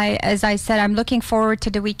 As I said, I'm looking forward to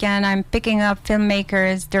the weekend. I'm picking up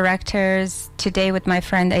filmmakers, directors today with my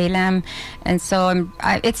friend Ailem, and so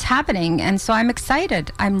it's happening. And so I'm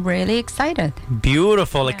excited. I'm really excited.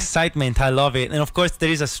 Beautiful excitement. I love it. And of course,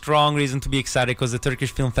 there is a strong reason to be excited because the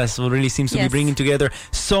Turkish Film Festival really seems to be bringing together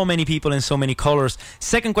so many people and so many colors.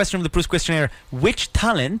 Second question of the Proust Questionnaire: which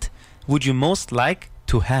talent would you most like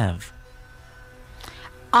to have?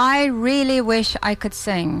 I really wish I could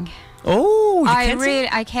sing. Oh,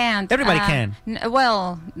 I can't. Everybody can.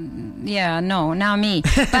 Not me.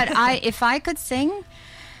 But if I could sing,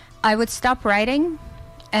 I would stop writing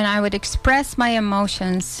and I would express my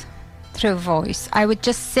emotions through voice. I would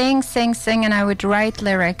just sing, and I would write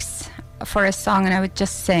lyrics for a song and I would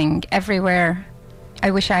just sing everywhere. I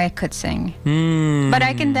wish I could sing. But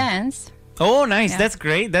I can dance. Oh, nice. Yeah.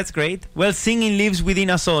 That's great. Well, singing lives within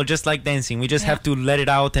us all, just like dancing. We just have to let it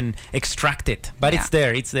out and extract it. But it's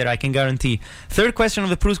there, I can guarantee. Third question of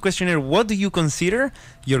the Proust Questionnaire: what do you consider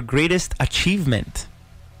your greatest achievement?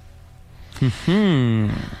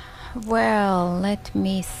 Well, let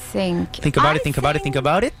me think. Think about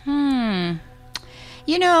it.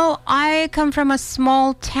 You know, I come from a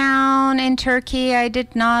small town in Turkey. I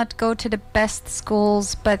did not go to the best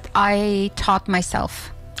schools, but I taught myself.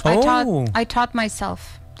 I taught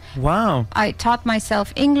myself. Wow. I taught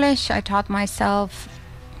myself English. I taught myself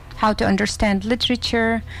how to understand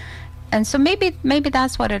literature. And so maybe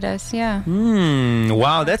that's what it is. Yeah.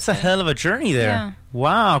 Wow, that's a hell of a journey there. Yeah.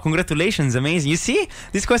 Wow, congratulations. Amazing. You see,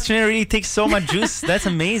 this questionnaire really takes so much juice. That's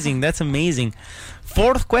amazing.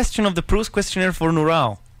 Fourth question of the Proust Questionnaire for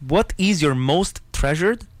Nural: what is your most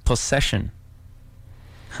treasured possession?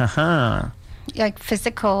 Like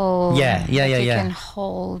physical, you can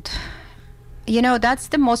hold. You know, that's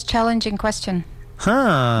the most challenging question.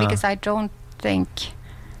 Because I don't think,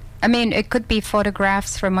 I mean, it could be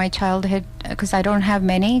photographs from my childhood, because I don't have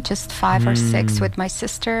many, just 5 or 6 with my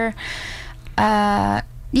sister. I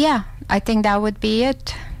think that would be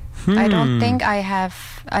it. I don't think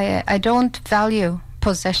I don't value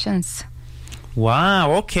possessions.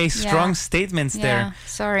 Wow, okay, strong statements there.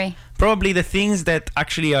 Sorry. Probably the things that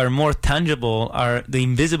actually are more tangible are the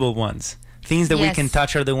invisible ones. Things that we can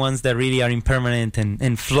touch are the ones that really are impermanent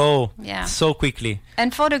and flow so quickly.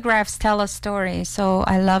 And photographs tell a story, so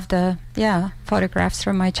I love the photographs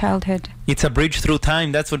from my childhood. It's a bridge through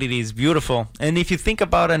time, that's what it is. Beautiful. And if you think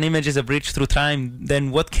about an image as a bridge through time, then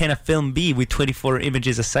what can a film be with 24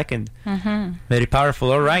 images a second? Very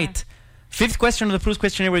powerful. All right. Fifth question of the Proust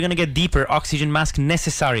Questionnaire, we're going to get deeper. Oxygen mask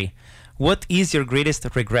necessary. What is your greatest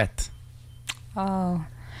regret? Oh.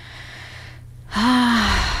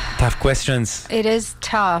 Tough questions. It is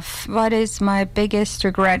tough. What is my biggest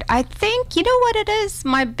regret? I think, you know what it is?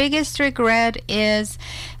 My biggest regret is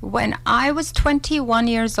when I was 21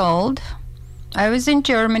 years old, I was in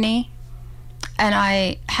Germany, and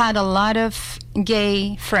I had a lot of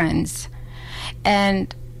gay friends.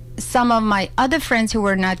 And some of my other friends who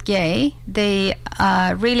were not gay, they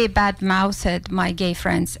really bad-mouthed my gay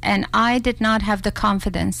friends, and I did not have the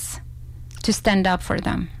confidence to stand up for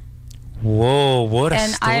them. Whoa, what a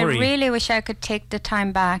story. And I really wish I could take the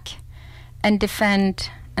time back and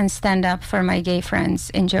defend and stand up for my gay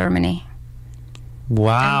friends in Germany.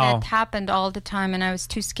 Wow. And that happened all the time, and I was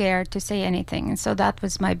too scared to say anything, and so that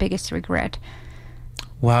was my biggest regret.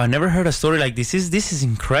 Wow, I never heard a story like this. This is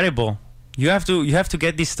incredible. You have to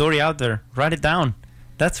get this story out there. Write it down.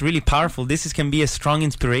 That's really powerful. Can be a strong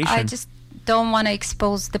inspiration. I just don't want to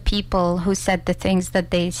expose the people who said the things that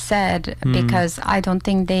they said, because I don't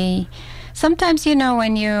think they... Sometimes, you know,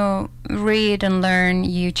 when you read and learn,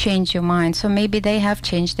 you change your mind. So maybe they have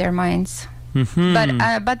changed their minds.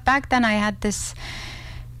 But back then I had this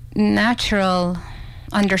natural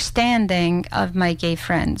understanding of my gay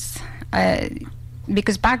friends.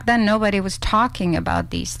 Because back then nobody was talking about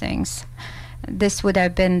these things. This would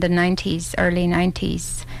have been the 90s, early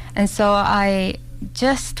 90s. And so I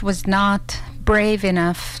just was not brave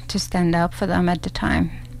enough to stand up for them at the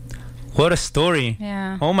time. What a story.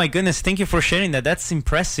 Yeah. Oh my goodness, thank you for sharing that. That's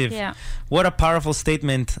impressive. Yeah. What a powerful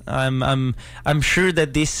statement. I'm sure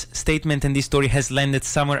that this statement and this story has landed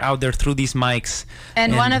somewhere out there through these mics.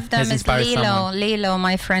 And one of them is Lilo,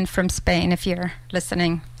 my friend from Spain, if you're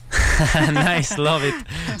listening. Nice, love it.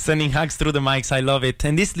 Sending hugs through the mics, I love it.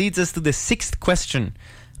 And this leads us to the sixth question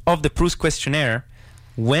of the Proust Questionnaire.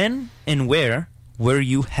 When and where were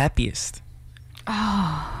you happiest?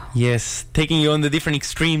 Oh. Yes, taking you on the different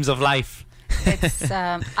extremes of life.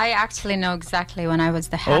 I actually know exactly when I was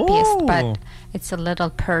the happiest, but it's a little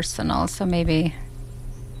personal, so maybe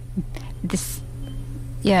this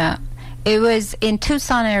Yeah. It was in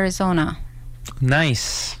Tucson, Arizona.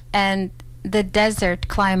 Nice. And the desert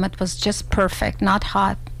climate was just perfect. Not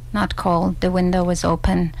hot, not cold. The window was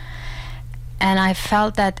open. And I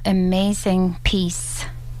felt that amazing peace.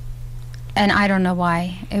 And I don't know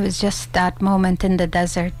why. It was just that moment in the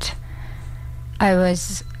desert. I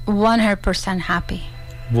was 100% happy.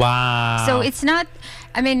 Wow. So it's not,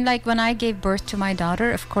 I mean, like when I gave birth to my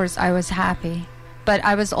daughter, of course I was happy. But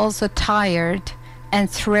I was also tired and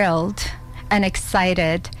thrilled and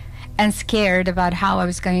excited and scared about how I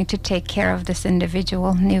was going to take care of this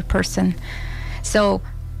individual new person. So,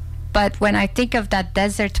 but when I think of that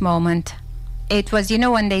desert moment, it was, you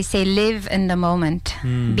know, when they say live in the moment,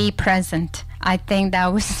 be present. I think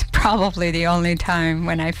that was probably the only time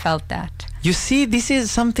when I felt that. You see, this is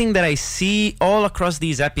something that I see all across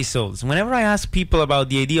these episodes. Whenever I ask people about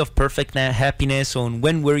the idea of perfect happiness or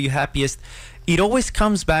when were you happiest, it always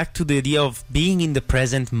comes back to the idea of being in the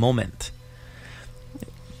present moment.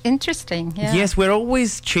 Interesting, yeah. Yes, we're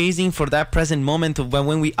always chasing for that present moment of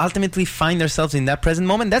when we ultimately find ourselves in that present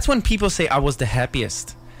moment. That's when people say, I was the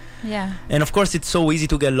happiest. Yeah. And of course, it's so easy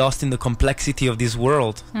to get lost in the complexity of this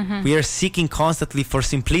world. We are seeking constantly for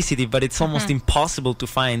simplicity, but it's almost impossible to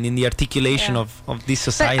find in the articulation of this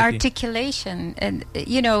society. But articulation, and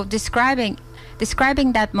you know, describing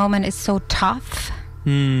that moment is so tough.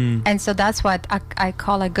 And so that's what I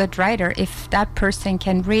call a good writer. If that person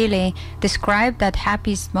can really describe that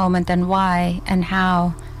happiest moment and why and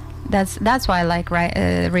how, that's why I like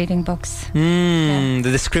reading books. The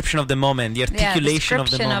description of the moment, the articulation of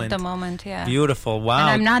the moment. Yeah. Beautiful. Wow. And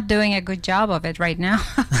I'm not doing a good job of it right now.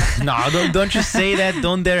 No, don't you say that.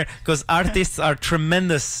 Don't dare, because artists are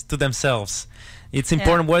tremendous to themselves. It's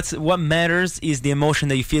important. What matters is the emotion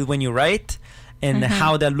that you feel when you write, and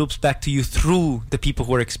how that loops back to you through the people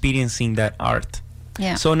who are experiencing that art.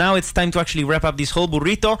 Yeah. So now it's time to actually wrap up this whole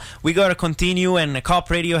burrito. We gotta continue, and Cop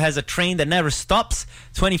Radio has a train that never stops,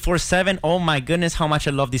 24/7. Oh my goodness, how much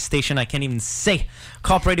I love this station, I can't even say.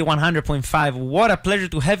 Cop Radio 100.5. What a pleasure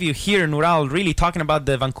to have you here, Nural, really talking about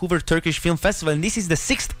the Vancouver Turkish Film Festival. And this is the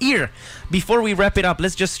 6th year. Before we wrap it up,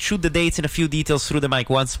 let's just shoot the dates and a few details through the mic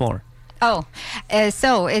once more. So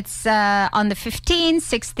it's on the 15th,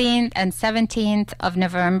 16th, and 17th of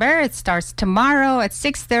November. It starts tomorrow at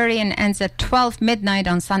 6:30 and ends at 12 midnight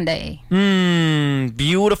on Sunday.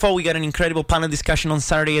 Beautiful. We got an incredible panel discussion on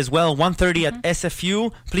Saturday as well, 1:30 at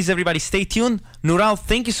SFU. Please, everybody, stay tuned. Nural,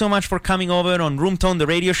 thank you so much for coming over on Room Tone, the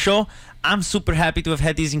radio show. I'm super happy to have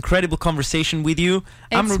had this incredible conversation with you.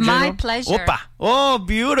 It's my pleasure. Opa. Oh,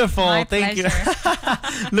 beautiful. Thank you. pleasure.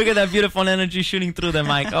 Look at that beautiful energy shooting through the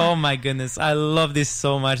mic. Oh, my goodness. I love this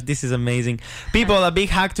so much. This is amazing. People, a big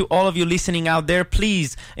hug to all of you listening out there.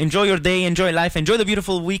 Please enjoy your day, enjoy life, enjoy the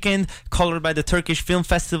beautiful weekend colored by the Turkish Film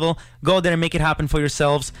Festival. Go there and make it happen for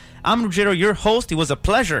yourselves. I'm Ruggiero, your host. It was a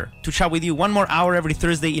pleasure to chat with you one more hour every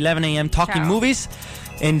Thursday, 11 a.m. talking movies.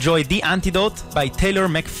 Enjoy The Antidote by Taylor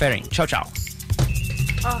McFerrin. Ciao, ciao.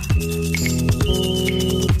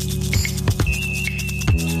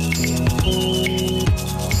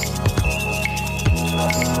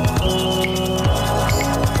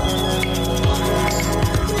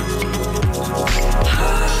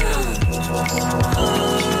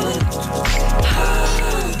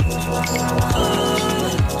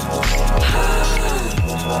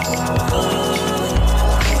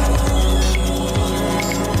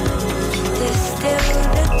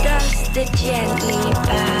 That gently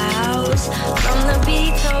bows from the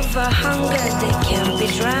beat of a hunger that can't be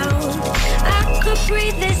drowned. I could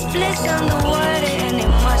breathe this bliss underwater, and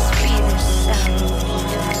it must be the sound.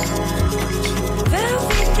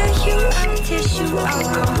 Velvet, the hue and tissue, I'll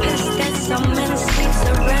compass that some men sleep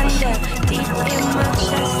surrender deep in my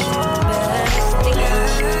chest. But the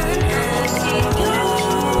antidote.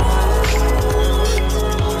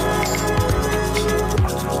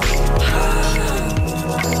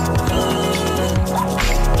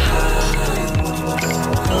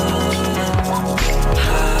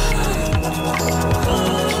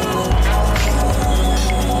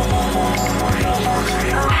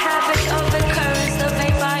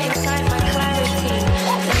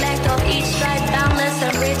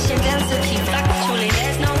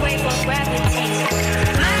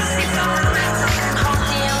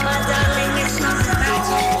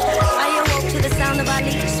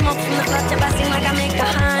 Smoke from the clutch, I sing like I make the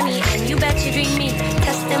honey, and you bet you dream me,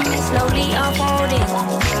 testing me slowly, I'll fall.